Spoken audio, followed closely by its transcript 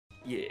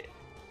Yeah.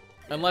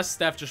 Unless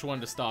Steph just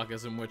wanted to stalk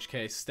us, in which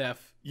case,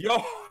 Steph.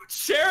 Yo,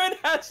 Sharon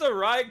has a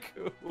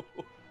Raikou.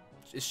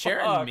 Is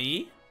Sharon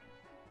me?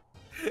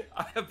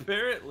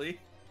 Apparently.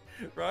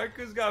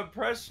 Raikou's got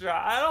pressure.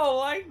 I don't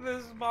like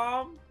this,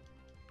 Mom.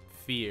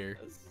 Fear.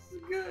 This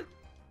is good.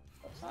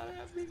 I'm not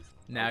happy.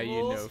 Now I'm a you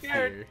little know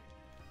scared. fear.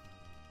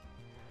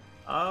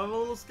 I'm a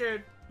little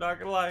scared. Not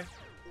gonna lie.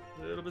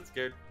 A little bit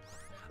scared.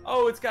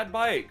 Oh, it's got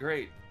bite.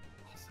 Great.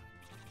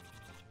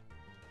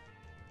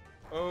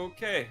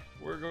 Okay,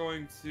 we're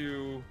going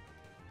to...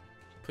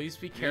 Please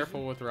be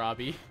careful with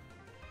Robbie.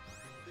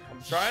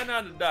 I'm trying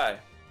not to die.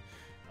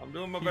 I'm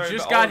doing my You very best.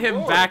 just got him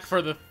roars. back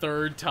for the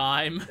 3rd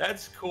time.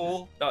 That's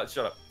cool. No,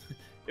 shut up.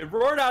 It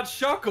roared out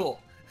Shuckle.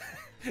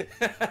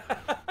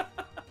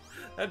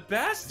 That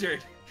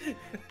bastard.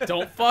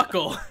 Don't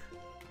fuckle.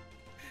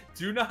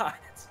 Do not.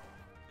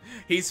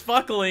 He's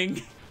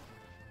fuckling.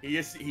 He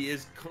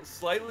is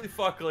slightly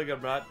fuckling.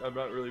 I'm not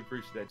really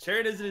appreciating that.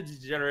 Sharon isn't a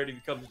degenerate. He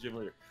becomes a gym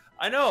leader.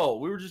 I know.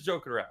 We were just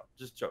joking around.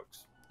 Just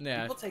jokes.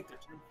 Yeah. People take their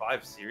Gen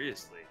 5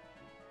 seriously.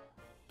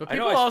 But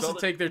people also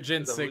take their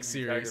Gen 6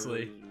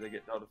 seriously. They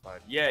get notified.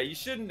 Yeah, you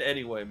shouldn't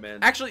anyway, man.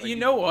 Actually, like, you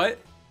know what?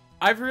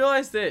 I've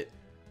realized that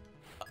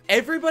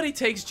everybody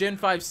takes Gen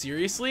 5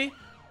 seriously,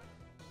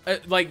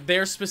 like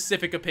their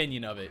specific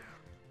opinion of it.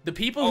 The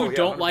people who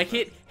don't 100%. like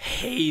it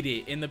hate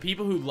it, and the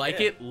people who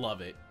like it love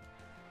it.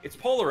 It's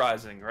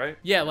polarizing, right?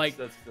 Yeah,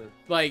 that's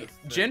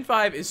Gen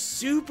 5 is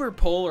super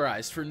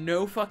polarized for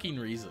no fucking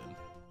reason.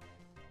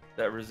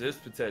 That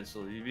resist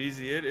potential.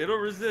 It'll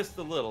resist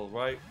a little,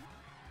 right?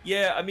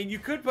 Yeah, I mean, you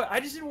could put... I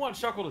just didn't want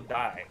Shuckle to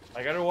die.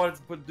 Like, I don't want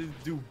it to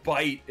do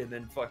bite and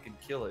then fucking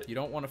kill it. You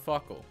don't want to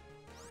fuckle.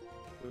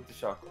 With the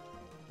Shuckle.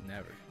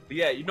 Never. But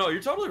yeah, you know,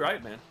 you're totally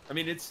right, man. I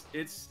mean, it's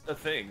a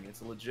thing. It's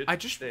a legit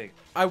thing.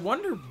 I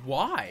wonder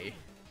why.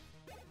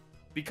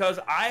 Because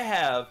I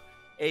have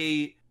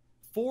a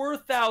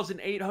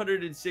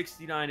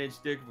 4,869-inch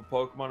dick of a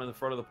Pokemon in the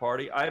front of the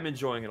party. I am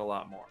enjoying it a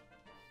lot more.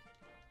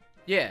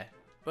 Yeah.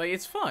 Like,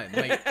 it's fun.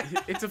 Like,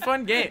 it's a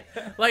fun game.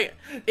 Like,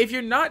 if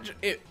you're not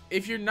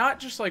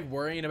just like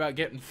worrying about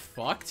getting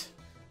fucked,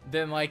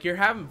 then like you're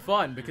having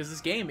fun because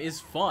this game is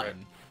fun. Right.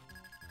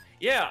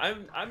 Yeah,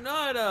 I'm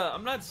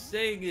not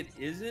saying it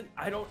isn't.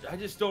 I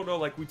just don't know.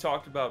 Like we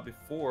talked about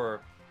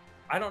before,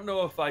 I don't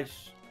know if I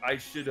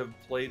should have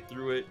played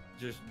through it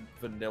just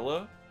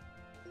vanilla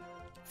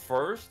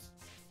first,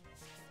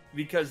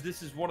 because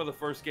this is one of the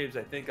first games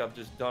I think I've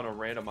just done a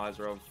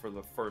randomizer of for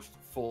the first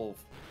full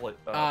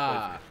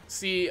playthrough.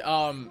 See,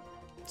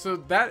 so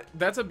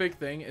that's a big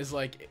thing. Is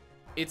like,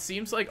 it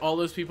seems like all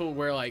those people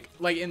were like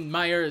in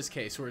Mayura's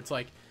case, where it's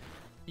like,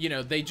 you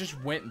know, they just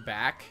went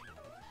back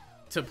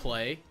to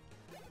play,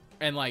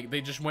 and like they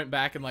just went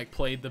back and like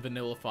played the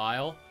vanilla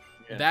file.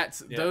 Yeah.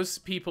 Those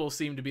people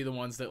seem to be the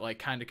ones that like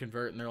kind of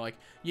convert, and they're like,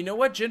 you know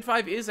what, Gen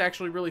 5 is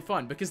actually really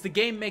fun because the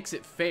game makes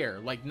it fair.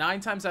 Like 9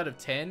 times out of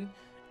 10,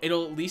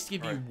 it'll at least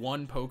give you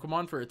one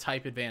Pokemon for a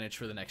type advantage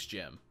for the next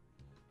gym.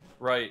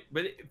 Right,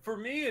 but for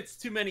me, it's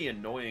too many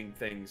annoying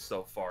things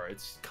so far.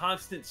 It's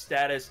constant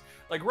status.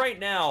 Like right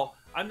now,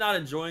 I'm not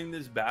enjoying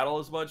this battle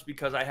as much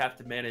because I have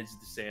to manage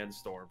the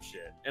sandstorm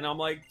shit. And I'm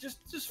like,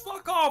 just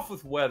fuck off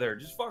with weather.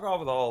 Just fuck off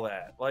with all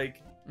that.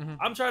 Like,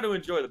 I'm trying to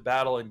enjoy the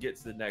battle and get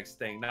to the next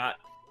thing, not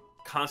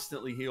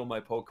constantly heal my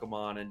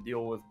Pokemon and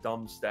deal with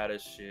dumb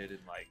status shit. And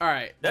like, all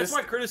right, that's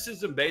my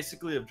criticism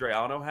basically of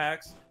Drayano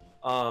hacks.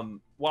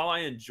 While I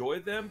enjoy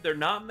them, they're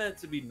not meant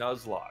to be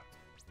Nuzlocke.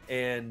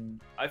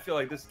 And I feel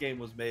like this game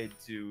was made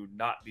to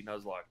not be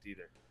Nuzlocked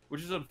either,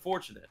 which is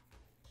unfortunate.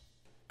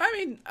 I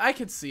mean, I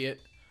could see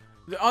it.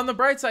 On the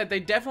bright side, they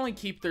definitely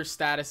keep their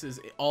statuses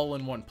all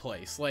in one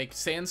place. Like,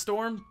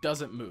 Sandstorm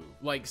doesn't move.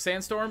 Like,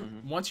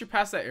 Sandstorm, once you're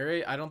past that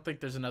area, I don't think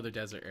there's another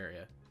desert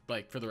area,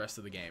 like, for the rest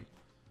of the game.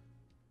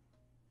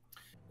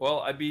 Well,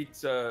 I beat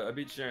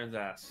Sharon's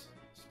ass.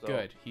 So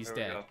good, he's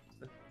dead.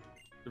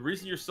 The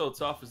reason you're so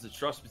tough is the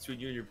trust between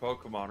you and your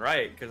Pokemon,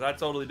 right? Because I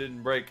totally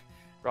didn't break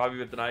Robbie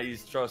with the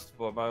naive trust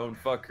of my own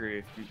fuckery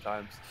a few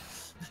times.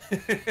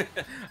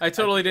 I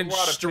totally didn't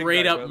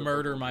straight up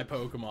murder my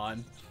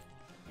Pokemon.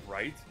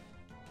 Right?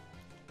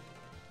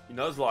 You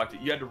Nuzlocked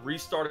it. You had to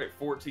restart it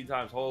 14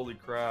 times. Holy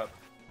crap.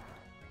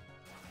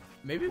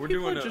 Maybe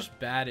people are just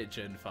bad at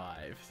Gen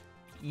 5.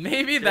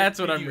 Maybe that's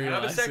what I'm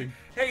realizing.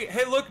 Hey,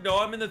 look, no,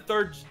 I'm in the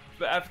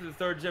after the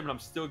third gym and I'm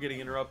still getting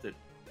interrupted.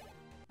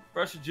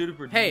 Fresh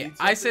Juniper. Hey,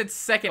 I said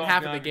second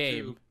half of the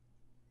game.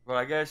 But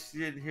I guess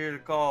you didn't hear the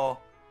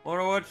call.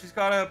 Wonder what she's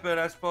caught up in.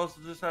 I suppose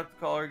we'll just have to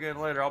call her again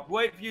later. I'll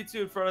wait for you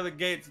two in front of the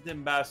gates at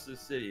Ambassador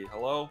City.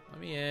 Hello? Let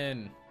me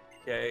in.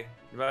 Okay.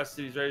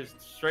 Ambassador City's ready.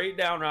 Straight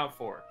down Route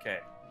 4. Okay.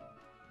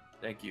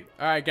 Thank you.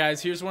 Alright, guys.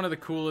 Here's one of the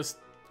coolest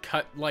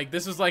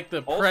this was like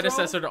the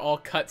predecessor to all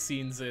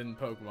cutscenes in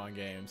Pokemon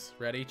games.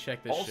 Ready?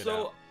 Check this shit out.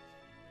 Also,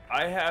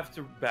 I have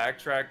to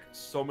backtrack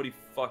so many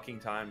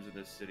fucking times in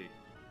this city.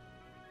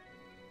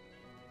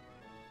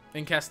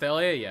 In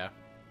Castelia, yeah.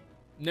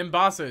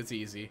 Nimbasa, it's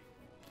easy.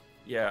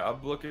 Yeah,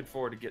 I'm looking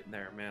forward to getting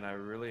there, man. I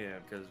really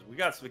am, because we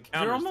got some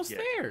encounters. You're almost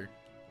there.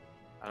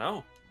 I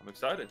know. I'm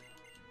excited.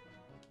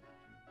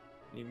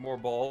 Need more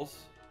balls.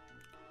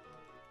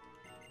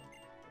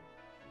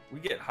 We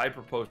get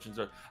hyper potions.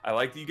 I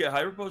like that you get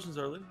hyper potions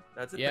early.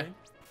 That's a thing.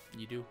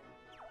 You do.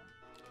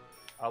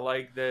 I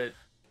like that.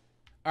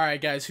 All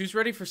right, guys. Who's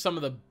ready for some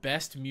of the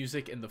best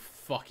music in the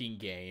fucking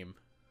game?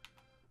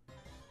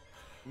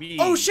 Me.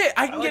 Oh shit!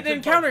 I can get an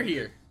encounter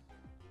here.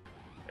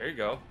 There you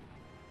go.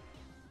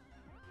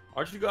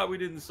 Aren't you glad we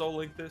didn't soul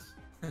link this?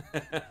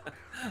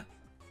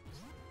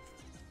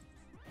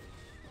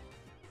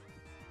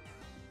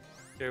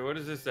 Okay, what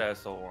does this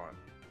asshole want?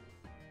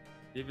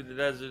 Even the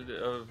desert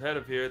ahead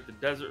of here at the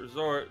desert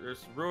resort, there's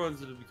some ruins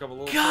that have become a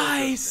little.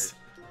 Guys!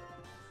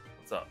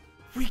 What's up?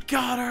 We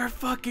got our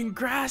fucking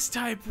grass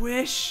type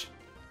wish.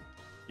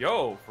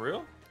 Yo, for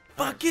real?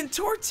 Fucking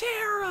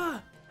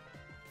Torterra!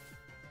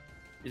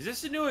 Is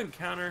this a new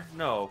encounter?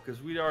 No,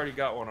 because we already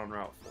got one on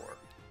Route 4.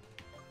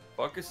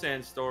 Fuck a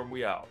sandstorm,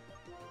 we out.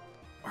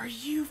 Are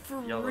you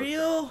for Yellow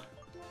real?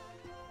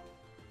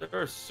 There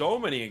are so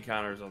many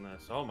encounters on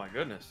this. Oh my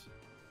goodness.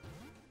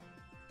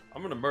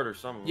 I'm gonna murder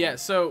some of them. Yeah,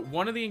 so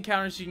one of the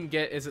encounters you can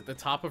get is at the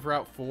top of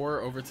Route 4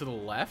 over to the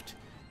left.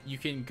 You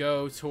can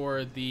go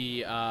toward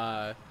the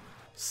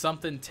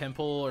something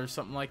temple or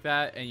something like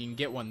that, and you can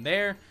get one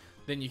there.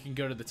 Then you can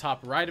go to the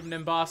top right of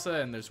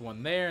Nimbasa, and there's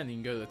one there. And then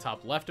you can go to the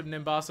top left of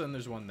Nimbasa, and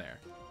there's one there.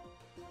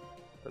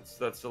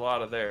 That's a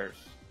lot of theirs.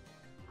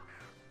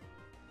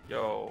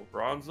 Yo,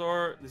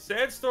 Bronzor. The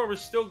sandstorm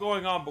is still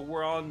going on, but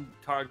we're on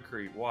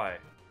concrete. Why?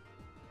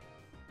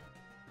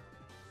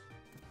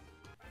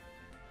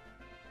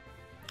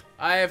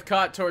 I have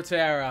caught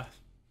Torterra.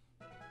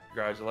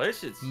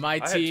 Congratulations. My I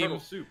had team turtle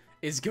soup.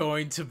 is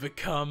going to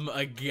become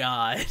a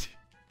god.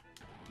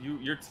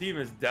 Your team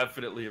has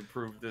definitely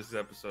improved this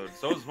episode.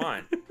 So is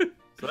mine.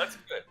 So that's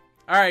good.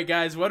 All right,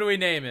 guys. What do we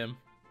name him?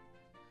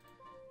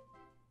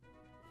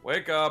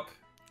 Wake up.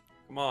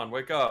 Come on,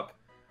 wake up.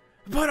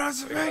 Put on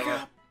some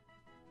makeup.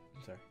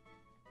 I'm sorry.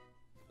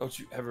 Don't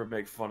you ever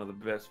make fun of the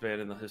best band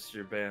in the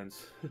history of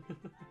bands.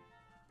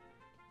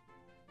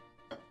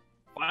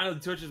 Finally,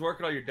 Twitch is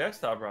working on your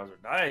desktop browser.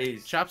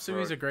 Nice. Chop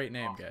Suey's a great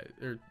name, guys.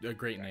 Or a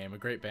great name, a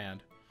great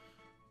band.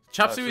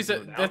 Chop Suey's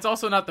that's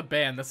also not the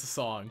band, that's the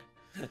song.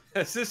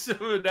 System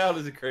of a Down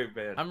is a great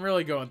band. I'm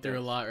really going through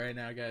a lot right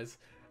now, guys.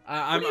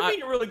 What do you mean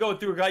you're really going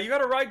through a guy? You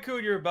got a Raikou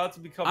and you're about to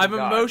become a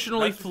god.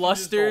 Emotionally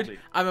flustered.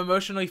 I'm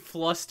emotionally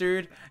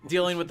flustered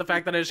dealing with the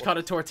fact that I just caught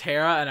a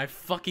Torterra and I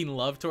fucking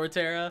love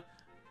Torterra.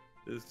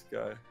 This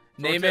guy.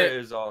 Torterra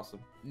is awesome.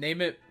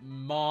 Name it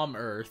Mom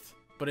Earth.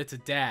 But it's a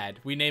dad.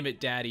 We name it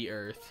Daddy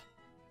Earth.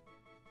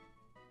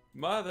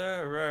 Mother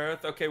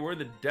Earth. Okay, we're in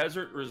the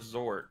desert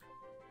resort.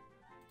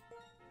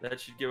 That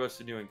should give us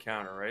a new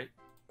encounter, right?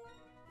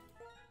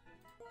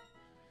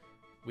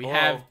 We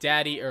have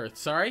Daddy Earth.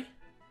 Sorry?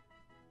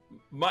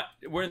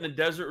 We're in the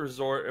desert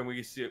resort and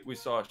we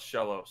saw a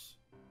Shellos.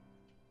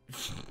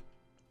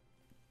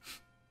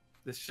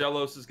 This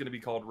Shellos is going to be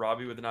called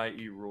Robbie with an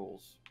IE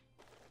Rules.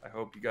 I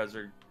hope you guys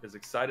are as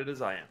excited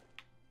as I am.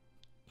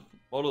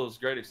 Modal is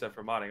great except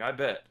for modding. I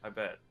bet.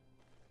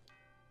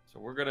 So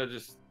we're gonna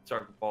just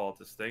chuck a ball at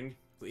this thing.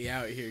 We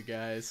out here,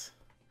 guys.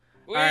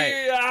 We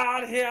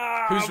out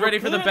here. Who's ready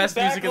for the best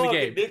music in the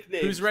game?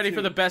 Who's ready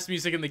for the best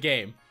music in the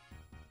game?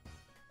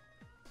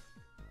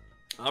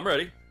 I'm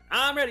ready.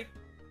 I'm ready.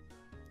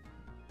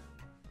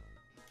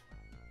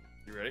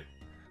 You ready?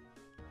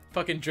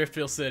 Fucking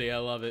Driftville City. I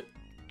love it.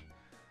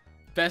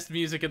 Best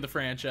music in the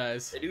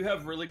franchise. They do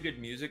have really good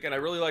music, and I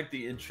really like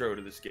the intro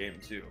to this game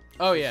too.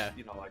 Oh yeah.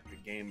 You know, like the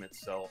game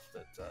itself.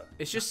 That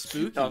it's just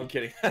spooky. No, I'm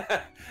kidding.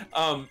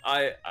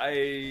 I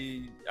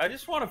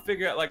just want to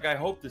figure out. Like, I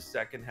hope the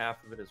second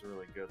half of it is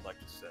really good, like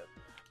you said.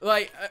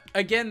 Like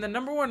again, the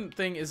number one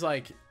thing is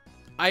like,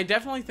 I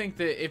definitely think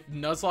that if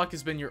Nuzlocke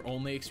has been your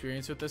only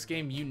experience with this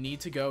game, you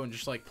need to go and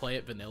just like play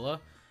it vanilla.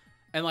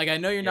 And like, I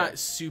know you're not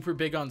super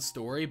big on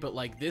story, but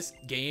like this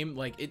game,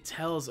 like it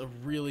tells a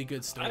really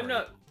good story. I'm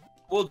not.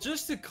 Well,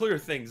 just to clear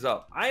things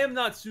up, I am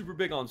not super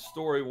big on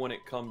story when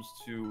it comes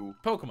to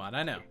Pokemon.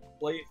 I know.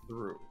 Play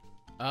through.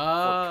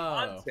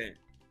 Oh.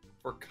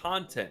 For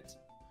content.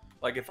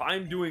 Like if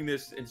I'm doing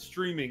this and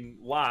streaming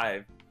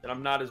live, then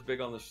I'm not as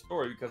big on the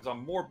story because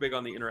I'm more big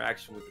on the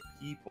interaction with the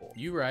people.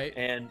 You right.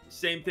 And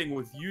same thing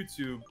with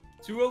YouTube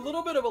to a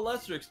little bit of a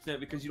lesser extent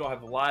because you don't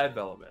have a live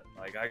element.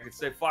 Like I could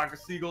say Flock of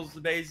Seagulls is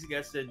amazing,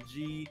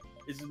 SNG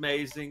is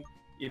amazing,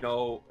 you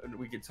know, and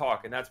we could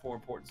talk, and that's more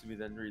important to me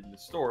than reading the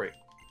story.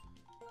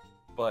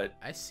 But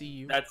I see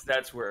you.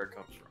 That's where it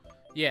comes from.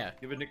 Yeah.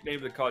 Give a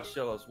nickname to the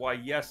Coachellos. Why,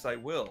 yes, I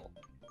will.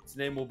 Its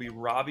name will be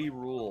Robbie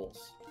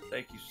Rules.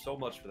 Thank you so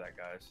much for that,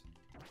 guys.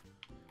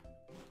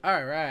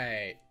 All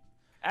right.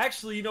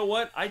 Actually, you know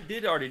what? I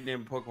did already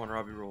name Pokemon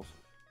Robbie Rules.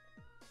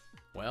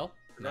 Well,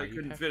 I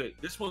couldn't fit it.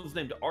 This one's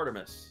named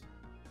Artemis.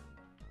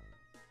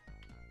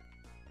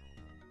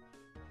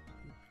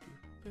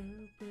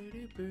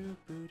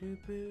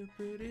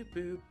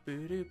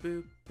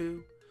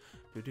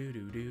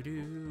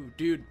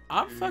 Dude,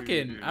 I'm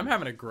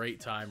having a great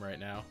time right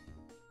now.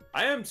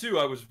 I am too.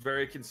 I was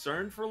very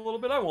concerned for a little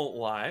bit, I won't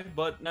lie,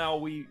 but now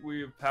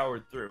we've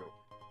powered through.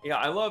 Yeah,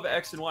 I love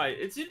X and Y.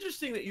 It's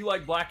interesting that you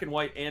like Black and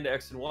White and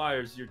X and Y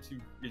as your two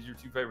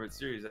favorite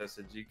series,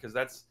 SNG, because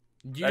that's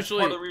part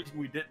of the reason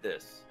we did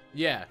this.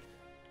 Yeah.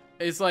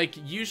 It's like,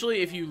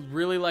 usually if you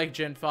really like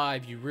Gen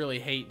 5, you really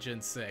hate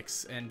Gen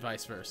 6, and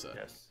vice versa.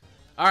 Yes.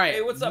 Alright,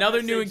 hey, what's up,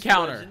 another new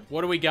encounter. Legend?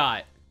 What do we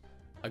got?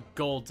 A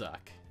Golduck.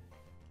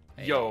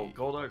 Hey. Yo,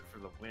 Golduck for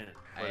the win,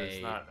 but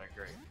it's not that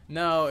great.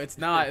 No, it's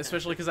not,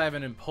 especially because I have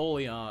an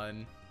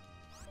Empoleon.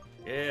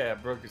 Yeah,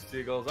 broken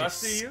seagulls.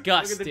 Disgusting. I see you.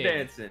 Look at the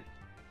dancing.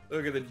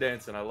 Look at the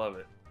dancing. I love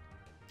it.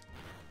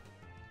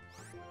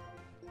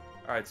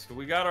 Alright, so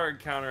we got our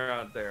encounter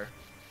out there.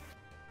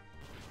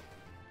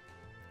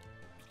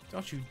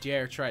 Don't you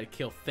dare try to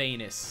kill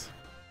Thanos.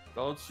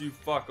 Don't you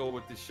fuckle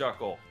with the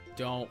shuckle.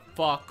 Don't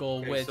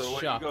fuckle with so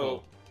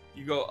Shuckle.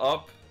 You go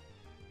up,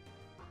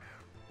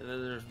 and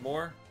then there's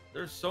more.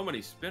 There's so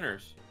many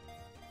spinners.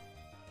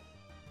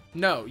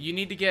 No, you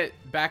need to get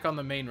back on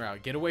the main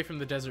route. Get away from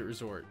the desert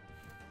resort.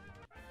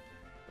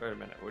 Wait a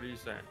minute. What are you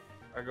saying?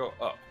 I go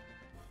up.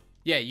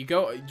 Yeah, you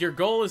go. Your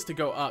goal is to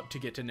go up to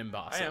get to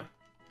Nimbasa. I am.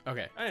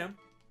 Okay. I am.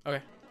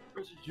 Okay.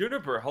 Where's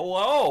Juniper?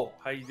 Hello.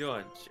 How you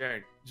doing?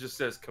 Sharon just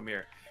says, "Come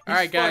here." All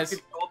right, guys.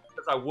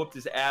 Because I whooped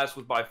his ass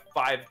with my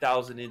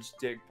 5,000-inch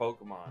dick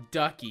Pokemon.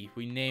 Ducky.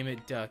 We name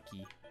it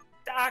Ducky.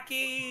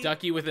 Ducky.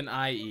 Ducky with an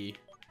IE.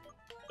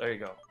 There you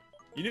go.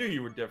 You knew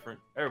you were different.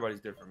 Everybody's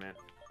different, man.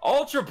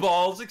 Ultra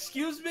Balls,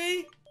 excuse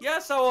me?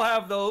 Yes, I will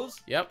have those.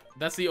 Yep,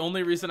 that's the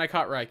only reason I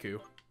caught Raikou.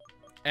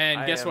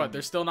 And guess what?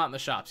 They're still not in the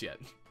shops yet.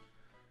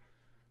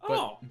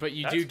 But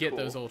you do get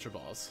those Ultra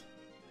Balls.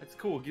 That's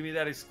cool. Give me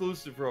that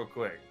exclusive real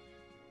quick.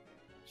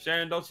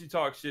 Sharon, don't you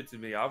talk shit to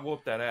me. I'll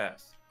whoop that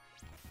ass.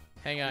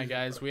 Hang on,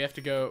 guys. We have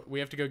to go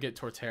get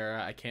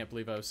Torterra. I can't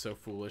believe I was so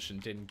foolish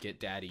and didn't get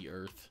Daddy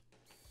Earth.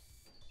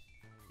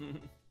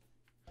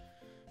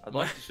 I'd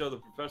like to show the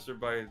professor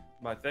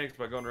my thanks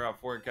by going around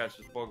 4 and catch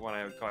this Pokemon I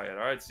haven't caught yet.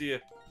 Alright, see ya.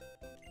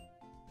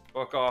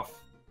 Fuck off.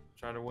 I'm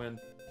trying to win.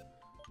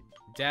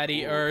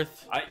 Daddy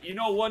Earth. You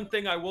know one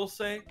thing I will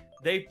say?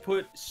 They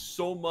put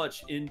so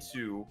much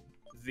into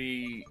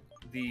the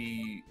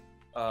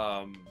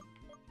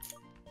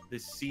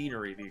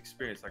scenery, the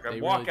experience. Like, I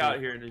walk out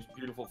here and there's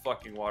beautiful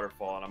fucking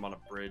waterfall and I'm on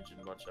a bridge and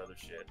a bunch of other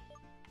shit.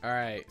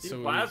 Alright,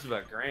 so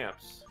Plasma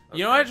Gramps. Okay.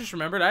 You know what I just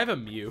remembered? I have a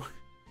Mew.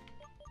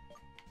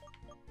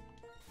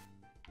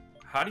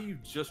 How do you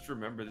just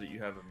remember that you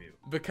have a Mew?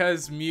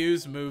 Because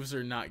Mew's moves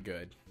are not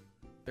good.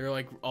 They're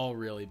like all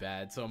really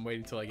bad, so I'm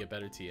waiting till I get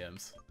better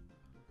TMs.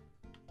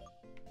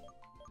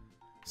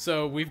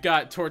 So we've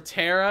got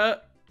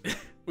Torterra,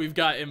 we've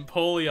got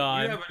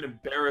Empoleon. You have an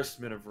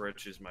embarrassment of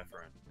riches, my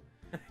friend.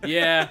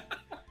 Yeah.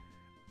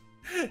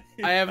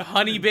 I have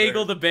Honey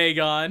Bagel the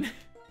Bagon.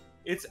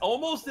 It's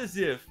almost as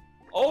if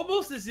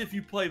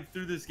you played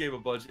through this game a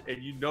bunch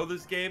and you know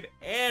this game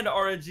and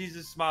RNG's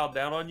has smiled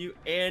down on you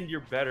and you're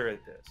better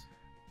at this.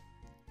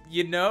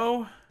 You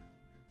know,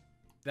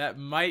 that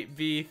might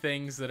be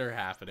things that are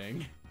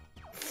happening.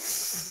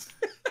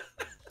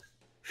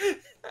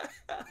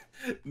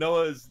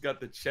 Noah's got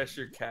the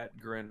Cheshire Cat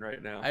grin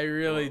right now. I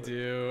really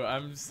do.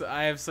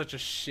 I have such a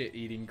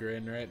shit-eating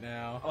grin right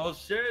now. Oh,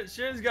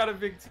 Sharon's got a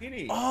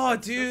Victini. Oh,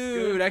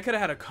 dude, I could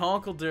have had a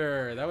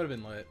Conkeldurr. That would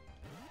have been lit.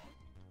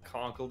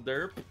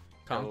 Conkeldurr.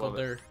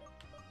 Conkeldurr.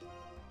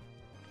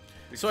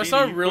 So I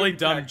saw a really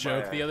dumb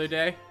joke the other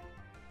day.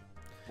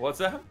 What's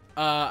that?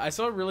 I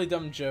saw a really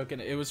dumb joke,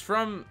 and it was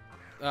from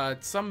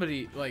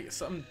somebody, like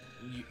some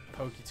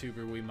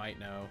PokeTuber we might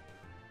know.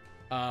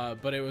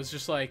 But it was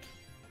just like,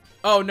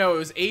 oh no, it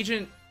was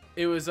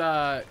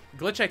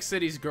GlitchX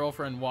City's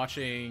girlfriend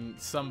watching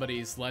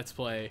somebody's Let's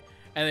Play,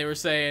 and they were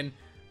saying,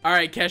 "All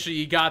right, Kesha,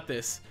 you got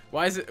this.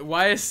 Why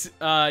is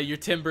your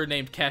timber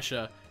named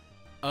Kesha?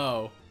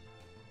 Oh,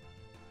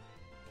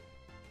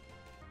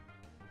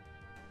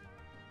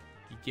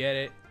 you get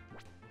it,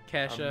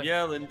 Kesha? I'm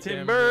yelling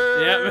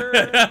timber.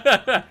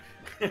 Yep.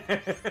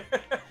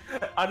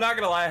 I'm not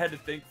gonna lie, I had to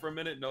think for a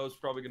minute. Noah's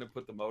probably gonna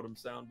put the modem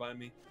sound by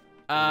me.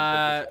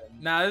 Nah,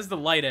 this is the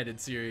light-edit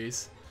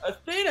series.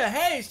 Athena,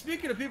 hey,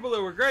 speaking of people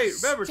that were great,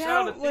 remember,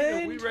 shout out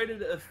Athena, we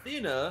rated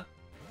Athena.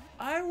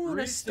 I want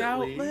a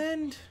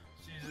Stoutland.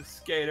 She's a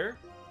skater.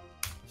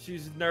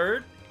 She's a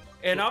nerd.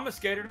 And I'm a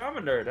skater and I'm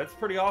a nerd. That's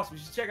pretty awesome.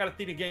 You should check out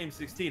Athena Game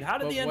 16. How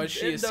did the end was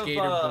she a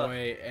skater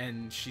boy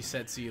and she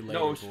said see you later,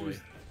 boy?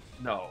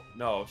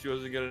 No, she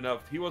wasn't good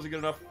enough. He wasn't good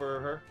enough for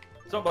her.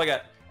 Something like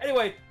that.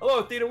 Anyway, hello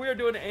Athena. We are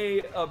doing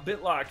a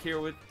Bitlocke here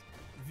with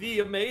the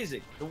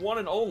amazing, the one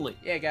and only.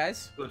 Yeah,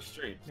 guys.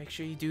 GlitchedStreams. Make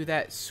sure you do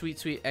that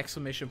sweet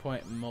exclamation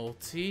point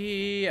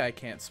multi. I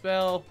can't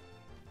spell.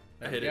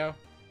 There we go.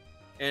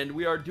 And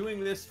we are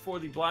doing this for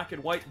the black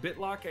and white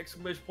Bitlocke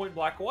exclamation point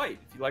black and white.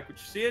 If you like what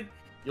you're seeing,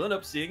 you'll end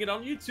up seeing it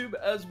on YouTube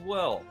as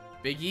well.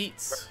 Big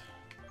eats.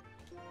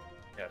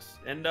 Yes,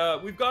 and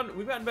we've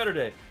gotten better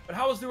today. But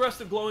how was the rest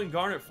of Glowing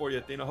Garnet for you,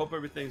 Athena? Hope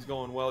everything's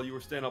going well. You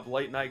were staying up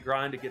late night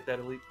grind to get that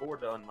Elite Four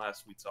done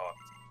last we talked.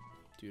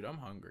 Dude, I'm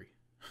hungry.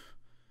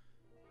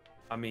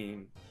 I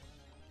mean,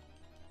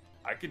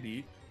 I could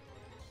eat.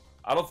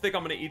 I don't think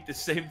I'm gonna eat the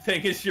same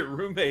thing as your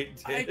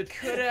roommate did. I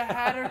could have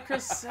had her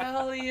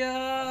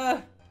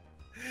Cresselia.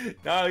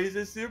 No, he's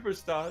a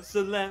superstar.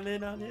 So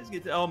lemon on his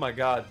guitar. Oh my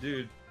god,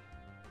 dude.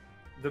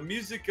 The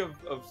music of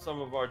some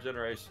of our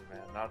generation,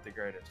 man, not the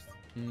greatest.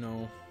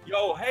 No.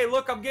 Yo, hey,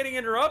 look, I'm getting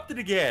interrupted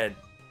again.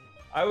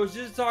 I was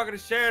just talking to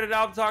Sharon and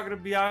now I'm talking to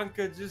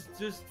Bianca.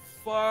 Just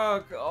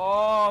fuck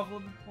off.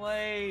 Let me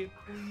play,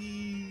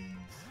 please.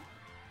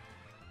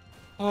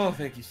 Oh,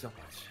 thank you so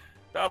much.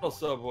 Battle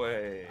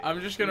Subway.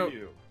 I'm just gonna.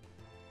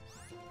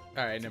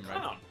 Alright, never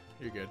mind. Clown.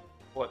 You're good.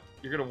 What?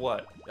 You're gonna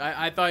what?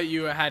 I thought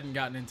you hadn't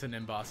gotten into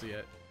Nimbasa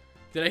yet.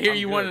 Did I hear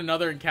you good. want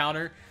another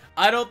encounter?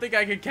 I don't think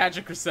I could catch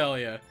a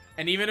Cresselia.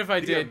 And even if I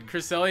did, Yeah.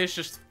 Cresselia is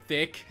just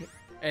thick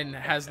and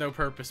has no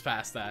purpose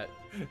past that.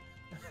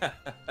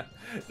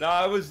 No,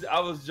 I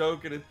was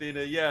joking,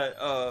 Athena.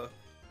 Yeah,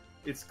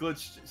 it's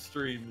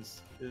GlitchedStreams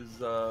is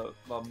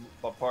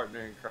my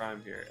partner in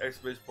crime here.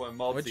 Exclamation point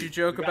multi. What'd you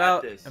joke We got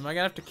about? this. Am I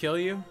gonna have to kill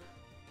you?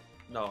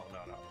 No.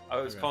 I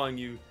was Okay. calling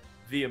you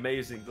the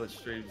amazing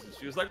GlitchedStreams, and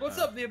she was like, "What's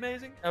up, the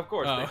amazing?" Of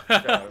course, Oh. man.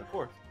 Shout out, of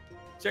course.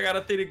 Check out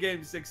Athena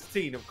Game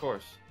 16, of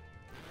course.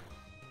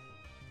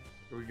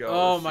 Here we go.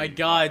 Oh Let's my see.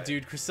 god,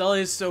 dude.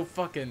 Cresselia is so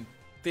fucking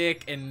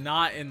thick and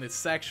not in the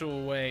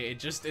sexual way.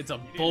 It's a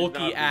not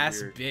bulky be ass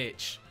weird.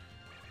 bitch.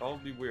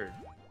 Don't be weird.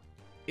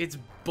 It's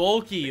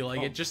bulky, like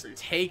it Don't just be-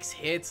 takes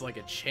hits like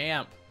a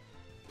champ.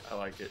 I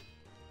like it.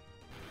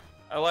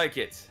 I like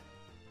it.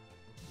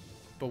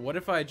 But what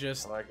if I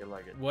just I like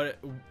it. what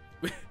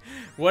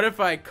what if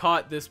I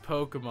caught this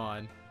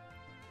Pokemon?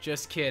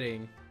 Just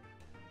kidding.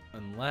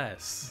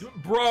 Unless.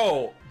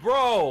 Bro,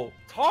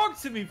 talk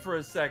to me for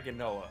a second,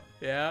 Noah.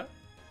 Yeah?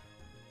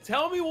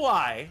 Tell me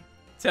why.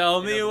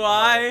 Tell He me doesn't know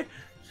why.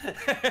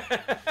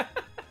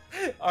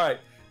 All right,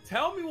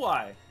 tell me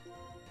why.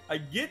 I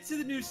get to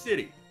the new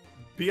city.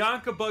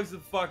 Bianca bugs the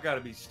fuck out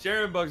of me.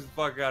 Sharon bugs the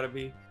fuck out of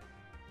me.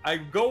 I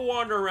go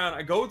wander around.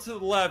 I go to the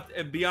left,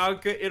 and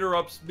Bianca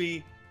interrupts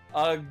me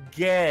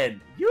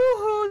again.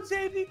 Yoo-hoo,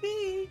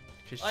 JBB.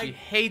 Because she Like,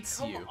 hates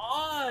Come you.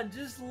 on,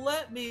 just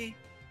let me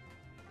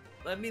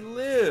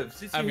live.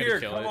 Since I'm you're gonna here,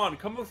 kill come it. on,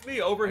 come with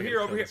me over I'm here,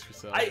 gonna over kill here.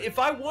 this Cresselia. If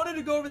I wanted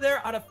to go over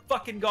there, I'd have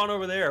fucking gone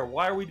over there.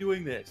 Why are we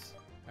doing this?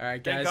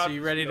 Alright, Thank guys, God are you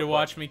for ready to Snow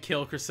watch me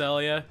kill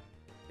Cresselia?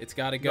 It's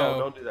gotta No, go.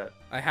 don't do that.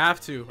 I have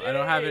to. I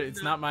don't have it. Hey,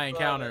 It's not my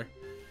encounter.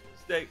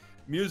 Stay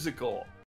musical.